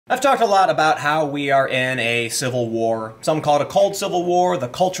I've talked a lot about how we are in a civil war. Some call it a cold civil war, the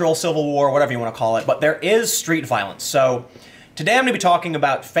cultural civil war, whatever you want to call it, but there is street violence. So today I'm going to be talking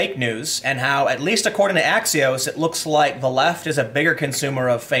about fake news and how, at least according to Axios, it looks like the left is a bigger consumer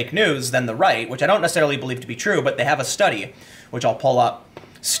of fake news than the right, which I don't necessarily believe to be true, but they have a study, which I'll pull up.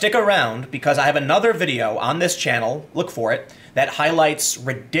 Stick around, because I have another video on this channel, look for it, that highlights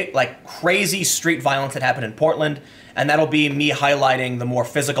crazy street violence that happened in Portland, and that'll be me highlighting the more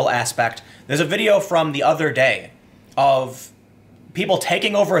physical aspect. There's a video from the other day of people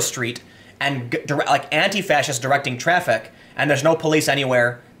taking over a street and anti-fascists directing traffic, and there's no police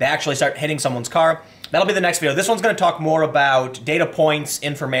anywhere. They actually start hitting someone's car. That'll be the next video. This one's going to talk more about data points,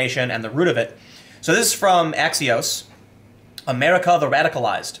 information, and the root of it. So this is from Axios, America the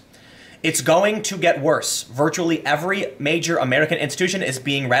Radicalized. It's going to get worse. Virtually every major American institution is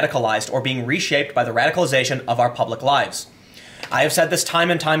being radicalized or being reshaped by the radicalization of our public lives. I have said this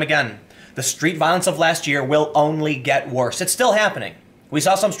time and time again. The street violence of last year will only get worse. It's still happening. We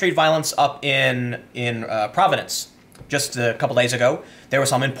saw some street violence up in Providence just a couple days ago. There was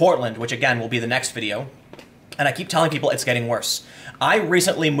some in Portland, which again will be the next video. And I keep telling people it's getting worse. I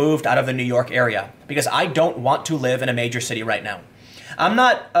recently moved out of the New York area because I don't want to live in a major city right now. I'm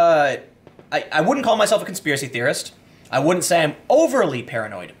not, I wouldn't call myself a conspiracy theorist. I wouldn't say I'm overly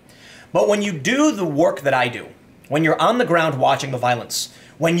paranoid. But when you do the work that I do, when you're on the ground watching the violence,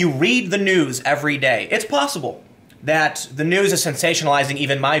 when you read the news every day, it's possible that the news is sensationalizing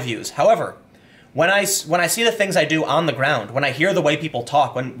even my views. However, when I see the things I do on the ground, when I hear the way people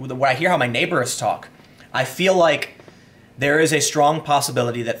talk, when I hear how my neighbors talk, I feel like there is a strong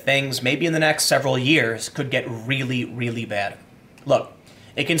possibility that things, maybe in the next several years, could get really, really bad. Look,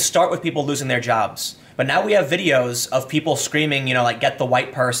 it can start with people losing their jobs. But now we have videos of people screaming, get the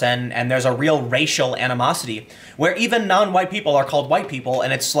white person, and there's a real racial animosity where even non-white people are called white people,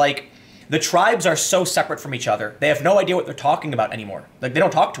 and it's like the tribes are so separate from each other. They have no idea what they're talking about anymore. Like, they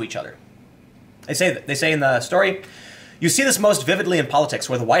don't talk to each other. They say in the story, you see this most vividly in politics,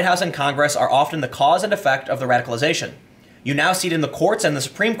 where the White House and Congress are often the cause and effect of the radicalization. You now see it in the courts and the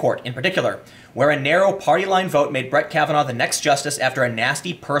Supreme Court in particular, where a narrow party line vote made Brett Kavanaugh the next justice after a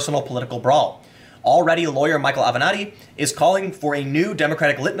nasty personal political brawl. Already, lawyer Michael Avenatti is calling for a new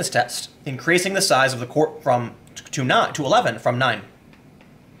Democratic litmus test, increasing the size of the court to 11 from 9.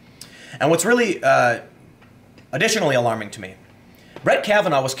 And what's really additionally alarming to me, Brett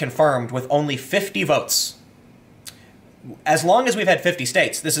Kavanaugh was confirmed with only 50 votes. As long as we've had 50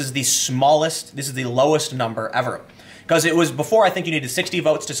 states, this is the lowest number ever. Because it was before, I think you needed 60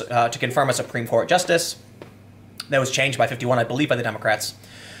 votes to confirm a Supreme Court justice. That was changed by 51, I believe, by the Democrats.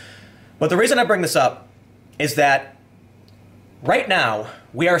 But the reason I bring this up is that right now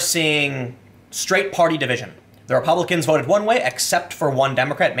we are seeing straight party division. The Republicans voted one way except for one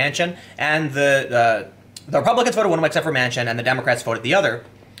Democrat, Manchin, and the Republicans voted one way except for Manchin, and the Democrats voted the other.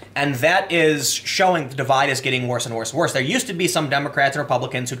 And that is showing the divide is getting worse and worse and worse. There used to be some Democrats and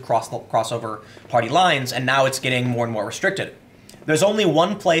Republicans who'd cross over party lines, and now it's getting more and more restricted. There's only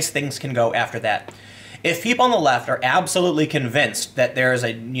one place things can go after that. If people on the left are absolutely convinced that there's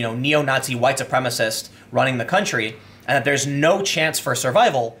a neo-Nazi white supremacist running the country, and that there's no chance for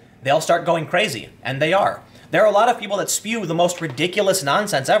survival, they'll start going crazy. And they are. There are a lot of people that spew the most ridiculous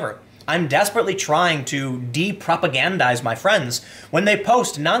nonsense ever. I'm desperately trying to de-propagandize my friends when they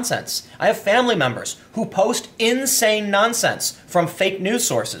post nonsense. I have family members who post insane nonsense from fake news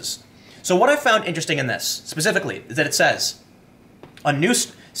sources. So what I found interesting in this, specifically, is that it says,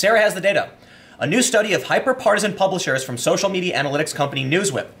 Sarah has the data, a new study of hyper-partisan publishers from social media analytics company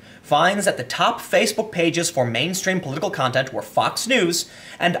Newswhip finds that the top Facebook pages for mainstream political content were Fox News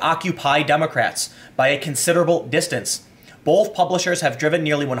and Occupy Democrats by a considerable distance. Both publishers have driven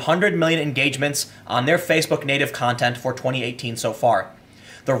nearly 100 million engagements on their Facebook native content for 2018 so far.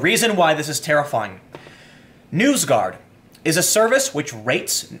 The reason why this is terrifying. NewsGuard is a service which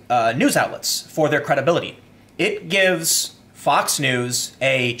rates news outlets for their credibility. It gives Fox News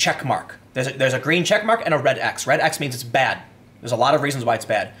a check mark. There's a green check mark and a red X. Red X means it's bad. There's a lot of reasons why it's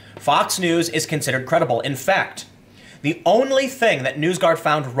bad. Fox News is considered credible. In fact, the only thing that NewsGuard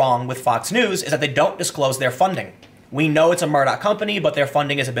found wrong with Fox News is that they don't disclose their funding. We know it's a Murdoch company, but their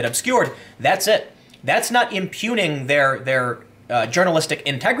funding is a bit obscured. That's it. That's not impugning their journalistic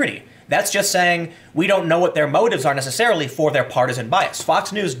integrity. That's just saying we don't know what their motives are necessarily for their partisan bias.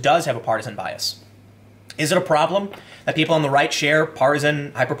 Fox News does have a partisan bias. Is it a problem that people on the right share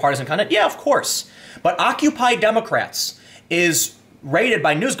hyper-partisan content? Yeah, of course. But Occupy Democrats is rated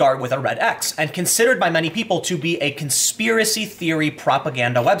by NewsGuard with a red X and considered by many people to be a conspiracy theory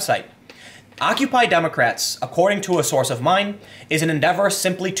propaganda website. Occupy Democrats, according to a source of mine, is an endeavor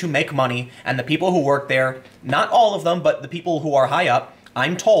simply to make money, and the people who work there, not all of them, but the people who are high up,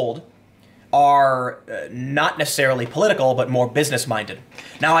 I'm told, are not necessarily political, but more business-minded.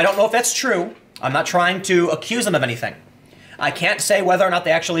 Now, I don't know if that's true. I'm not trying to accuse them of anything. I can't say whether or not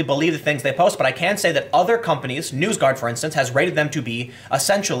they actually believe the things they post, but I can say that other companies, NewsGuard, for instance, has rated them to be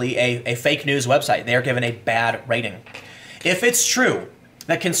essentially a fake news website. They are given a bad rating. If it's true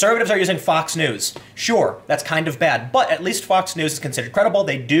that conservatives are using Fox News, sure, that's kind of bad, but at least Fox News is considered credible.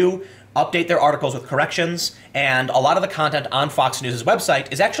 They do update their articles with corrections, and a lot of the content on Fox News'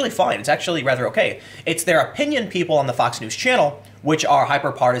 website is actually fine. It's actually rather okay. It's their opinion people on the Fox News channel which are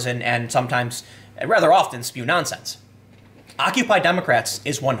hyper-partisan and sometimes, rather often, spew nonsense. Occupy Democrats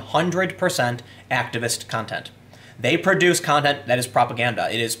is 100% activist content. They produce content that is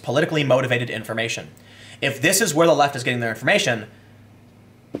propaganda. It is politically motivated information. If this is where the left is getting their information,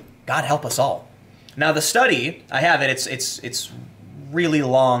 God help us all. Now the study, I have it, it's really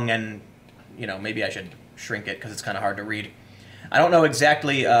long, and maybe I should shrink it because it's kind of hard to read. I don't know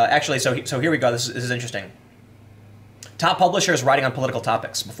exactly, actually, so here we go, this is interesting. Top publishers writing on political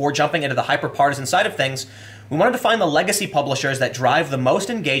topics. Before jumping into the hyper-partisan side of things, we wanted to find the legacy publishers that drive the most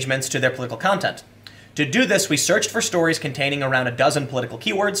engagements to their political content. To do this, we searched for stories containing around a dozen political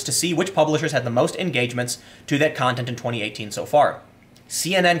keywords to see which publishers had the most engagements to that content in 2018 so far.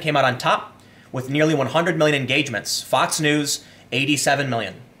 CNN came out on top with nearly 100 million engagements. Fox News, 87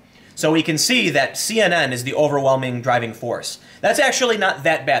 million. So we can see that CNN is the overwhelming driving force. That's actually not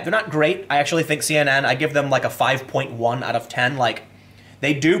that bad. They're not great. I actually think CNN, I give them like a 5.1 out of 10. Like,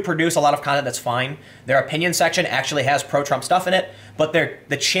 they do produce a lot of content that's fine. Their opinion section actually has pro-Trump stuff in it, but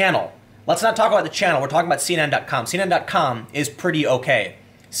the channel, let's not talk about the channel. We're talking about CNN.com. CNN.com is pretty okay.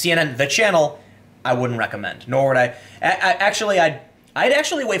 CNN, the channel, I wouldn't recommend. Nor would I. I'd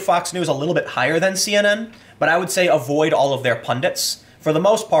actually weigh Fox News a little bit higher than CNN, but I would say avoid all of their pundits. For the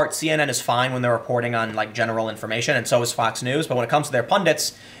most part, CNN is fine when they're reporting on like general information, and so is Fox News, but when it comes to their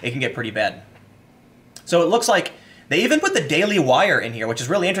pundits, it can get pretty bad. So it looks like they even put the Daily Wire in here, which is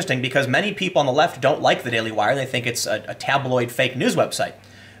really interesting because many people on the left don't like the Daily Wire. They think it's a tabloid fake news website.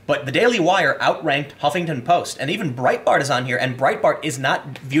 But the Daily Wire outranked Huffington Post, and even Breitbart is on here, and Breitbart is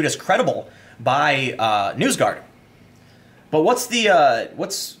not viewed as credible by NewsGuard. But what's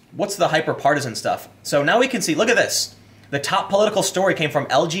the hyper-partisan stuff? So now we can see, look at this. The top political story came from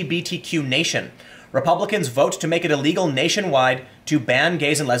LGBTQ Nation. Republicans vote to make it illegal nationwide to ban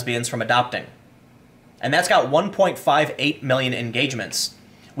gays and lesbians from adopting. And that's got 1.58 million engagements.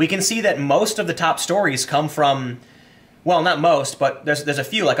 We can see that most of the top stories come from, well, not most, but there's a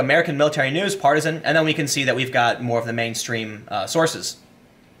few, like American Military News, Partisan, and then we can see that we've got more of the mainstream sources.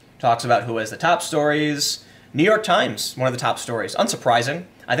 Talks about who has the top stories. New York Times, one of the top stories. Unsurprising.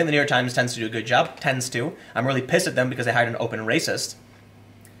 I think the New York Times tends to do a good job. Tends to. I'm really pissed at them because they hired an open racist.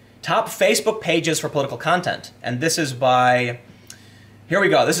 Top Facebook pages for political content. And this is by... Here we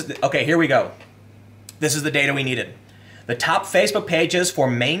go. Here we go. This is the data we needed. The top Facebook pages for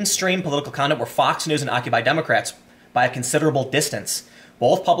mainstream political content were Fox News and Occupy Democrats by a considerable distance.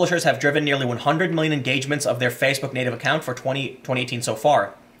 Both publishers have driven nearly 100 million engagements of their Facebook native account for 2018 so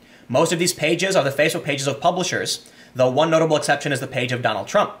far. Most of these pages are the Facebook pages of publishers, though one notable exception is the page of Donald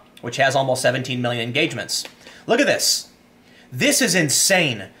Trump, which has almost 17 million engagements. Look at this. This is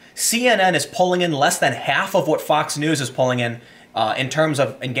insane. CNN is pulling in less than half of what Fox News is pulling in terms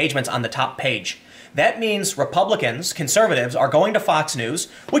of engagements on the top page. That means Republicans, conservatives, are going to Fox News,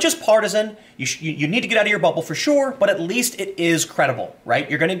 which is partisan. You need to get out of your bubble for sure, but at least it is credible, right?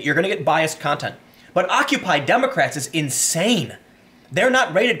 You're gonna get biased content. But Occupy Democrats is insane. They're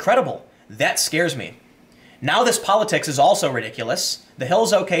not rated credible. That scares me. Now this politics is also ridiculous. The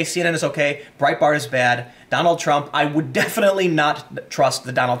Hill's okay, CNN is okay, Breitbart is bad. Donald Trump, I would definitely not trust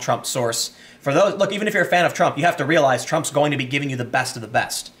the Donald Trump source. For those, look, even if you're a fan of Trump, you have to realize Trump's going to be giving you the best of the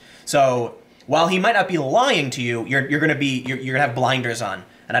best. So while he might not be lying to you, you're gonna have blinders on,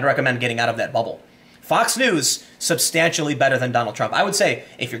 and I'd recommend getting out of that bubble. Fox News, substantially better than Donald Trump. I would say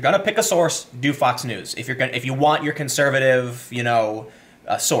if you're gonna pick a source, do Fox News. If you want your conservative,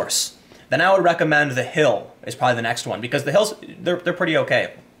 source, then I would recommend The Hill is probably the next one because The Hill's they're pretty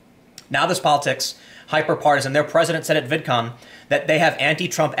okay. Now this politics, hyper-partisan. Their president said at VidCon that they have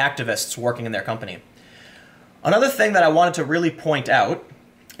anti-Trump activists working in their company. Another thing that I wanted to really point out,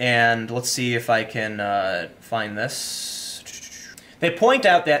 and let's see if I can find this. They point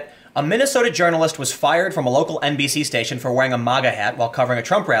out that a Minnesota journalist was fired from a local NBC station for wearing a MAGA hat while covering a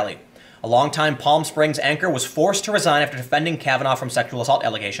Trump rally. A longtime Palm Springs anchor was forced to resign after defending Kavanaugh from sexual assault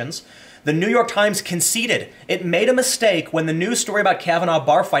allegations. The New York Times conceded it made a mistake when the news story about Kavanaugh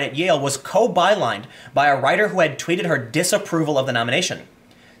bar fight at Yale was co-bylined by a writer who had tweeted her disapproval of the nomination.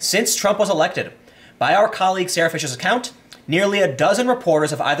 Since Trump was elected, by our colleague Sarah Fisher's account, nearly a dozen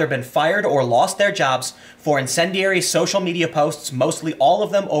reporters have either been fired or lost their jobs for incendiary social media posts, mostly all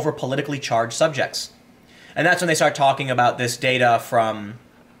of them over politically charged subjects. And that's when they start talking about this data from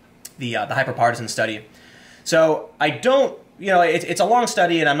the hyperpartisan study. So I don't, it's a long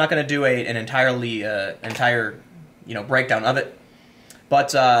study, and I'm not going to do an entire breakdown of it.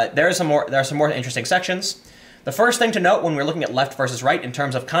 But there are some more interesting sections. The first thing to note when we're looking at left versus right in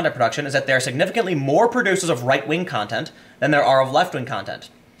terms of content production is that there are significantly more producers of right-wing content than there are of left-wing content.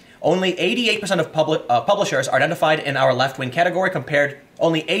 Only 88% of publishers are identified in our left-wing category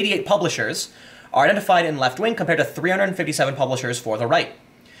only 88 publishers are identified in left-wing compared to 357 publishers for the right.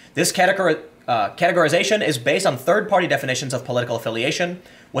 This categorization is based on third-party definitions of political affiliation,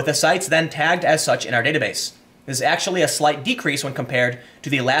 with the sites then tagged as such in our database. This is actually a slight decrease when compared to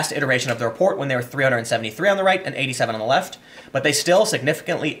the last iteration of the report when there were 373 on the right and 87 on the left, but they still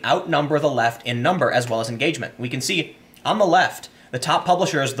significantly outnumber the left in number as well as engagement. We can see on the left, the top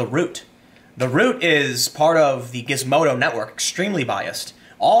publisher is The Root. The Root is part of the Gizmodo network, extremely biased.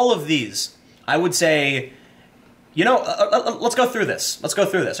 All of these, I would say, let's go through this.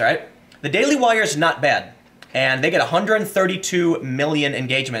 All right? The Daily Wire is not bad, and they get 132 million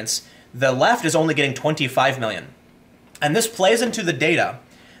engagements. The left is only getting 25 million. And this plays into the data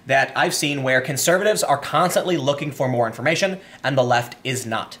that I've seen where conservatives are constantly looking for more information and the left is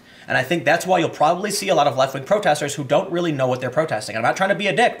not. And I think that's why you'll probably see a lot of left-wing protesters who don't really know what they're protesting. And I'm not trying to be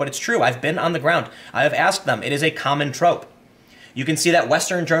a dick, but it's true. I've been on the ground. I have asked them. It is a common trope. You can see that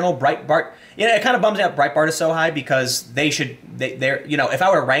Western Journal, Breitbart, it kind of bums me out Breitbart is so high because they're if I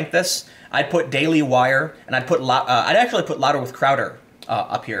were to rank this, I'd put Daily Wire and I'd actually put Louder with Crowder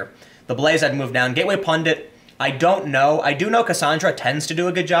up here. The Blaze I'd move down. Gateway Pundit, I don't know. I do know Cassandra tends to do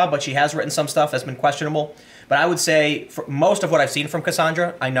a good job, but she has written some stuff that's been questionable. But I would say for most of what I've seen from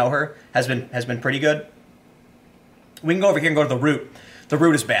Cassandra, I know her, has been pretty good. We can go over here and go to The Root. The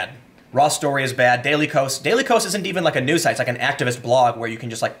Root is bad. Raw Story is bad. Daily Kos. Daily Kos isn't even like a news site. It's like an activist blog where you can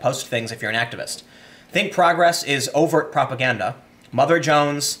just like post things if you're an activist. Think Progress is overt propaganda. Mother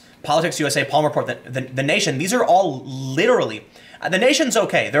Jones, Politics USA, Palm Report, the Nation. These are all literally... The Nation's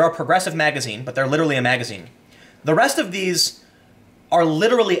okay. They're a progressive magazine, but they're literally a magazine. The rest of these are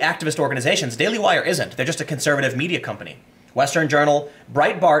literally activist organizations. Daily Wire isn't. They're just a conservative media company. Western Journal,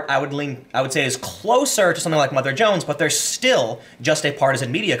 Breitbart, I would say is closer to something like Mother Jones, but they're still just a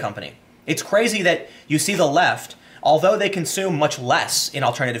partisan media company. It's crazy that you see the left, although they consume much less in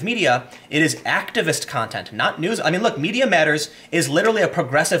alternative media, it is activist content, not news. I mean, look, Media Matters is literally a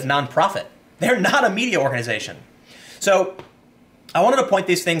progressive nonprofit. They're not a media organization. So I wanted to point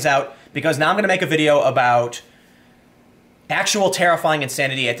these things out because now I'm going to make a video about actual terrifying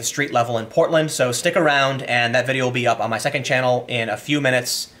insanity at the street level in Portland. So stick around, and that video will be up on my second channel in a few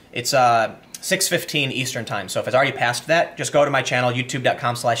minutes. It's 6:15 Eastern time. So if it's already past that, just go to my channel,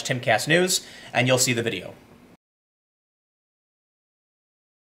 youtube.com/TimCastNews, and you'll see the video.